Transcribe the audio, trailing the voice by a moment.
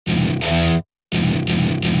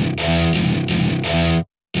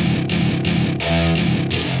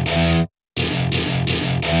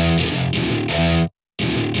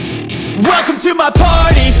my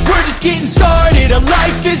party, we're just getting started. A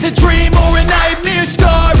life is a dream or a nightmare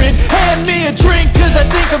scarring. Hand me a drink cause I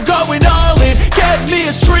think I'm going all in. Get me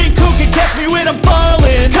a shrink who can catch me when I'm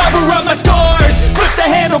falling. Cover up my scars, flip the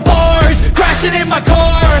handlebars, crashing in my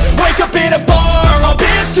car, wake up in a bar. I'll be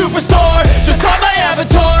a superstar, just on my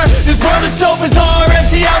avatar. This world is so bizarre,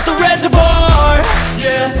 empty out the reservoir.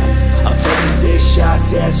 Yeah, I'm taking 6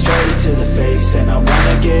 shots, yeah, straight to the face. And I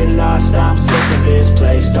wanna get lost, I'm sick of this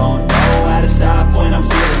place. Don't know how to stop when I'm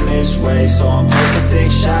feeling this way. So I'm taking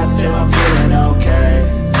 6 shots till I'm feeling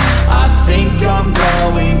okay. I think I'm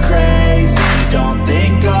going crazy, don't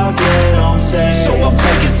think I'll get home safe. So I'm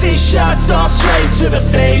taking 6 shots, all straight to the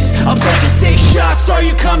face. I'm taking 6 shots, are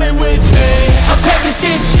you coming with me? I'm taking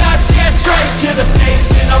 6 shots, yeah, straight to the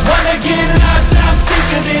face. And I wanna get lost, I'm sick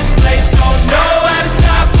of this place. Don't know how to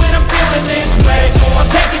stop when I'm feeling this way. So I'm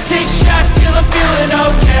taking 6 shots till I'm feeling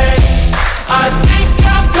okay. I think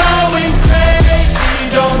I'm going crazy,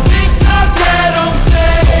 don't think I'll get home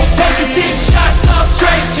safe. So I'm taking 6 shots, all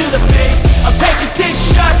straight to the face. I'm taking 6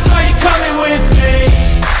 shots, are you coming with me?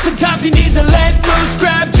 Sometimes you need to let loose,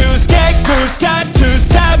 grab juice, get goose, tattoos,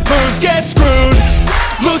 taboos, get screwed.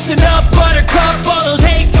 Loosen up, buttercup, all those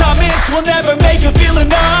hate comments will never make you feel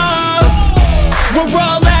enough. We're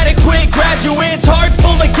all adequate graduates, heart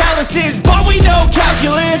full of calluses, but we know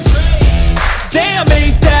calculus. Damn,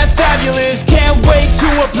 ain't that fabulous? Can't wait to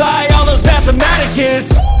apply all those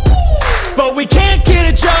mathematicus. But we can't get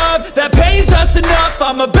a job that pays us enough.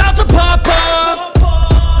 I'm about to pop off.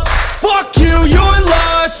 Fuck you, you're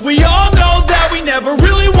lost. We all know that we never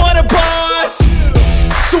really want a boss.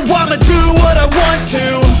 So I'ma do what I want to,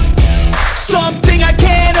 something I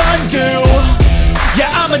can't undo. Yeah,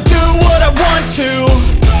 I'ma do what I want to,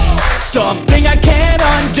 something I can't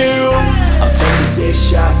undo. I'm taking 6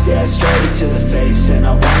 shots, yeah, straight to the face. And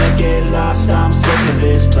I wanna get lost, I'm sick of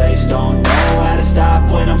this place. Don't know how to stop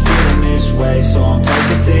when I'm feeling this way. So I'm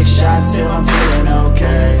taking 6 shots till I'm feeling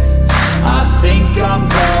okay. I think I'm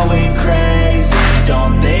going crazy,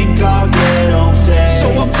 don't think I'll get home safe. So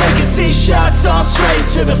I'm taking 6 shots, all straight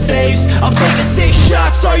to the face. I'm taking 6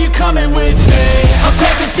 shots, are you coming with me? I'm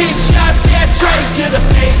taking 6 shots, yeah, straight to the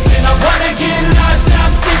face. And I wanna get lost,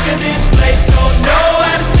 I'm sick of this place.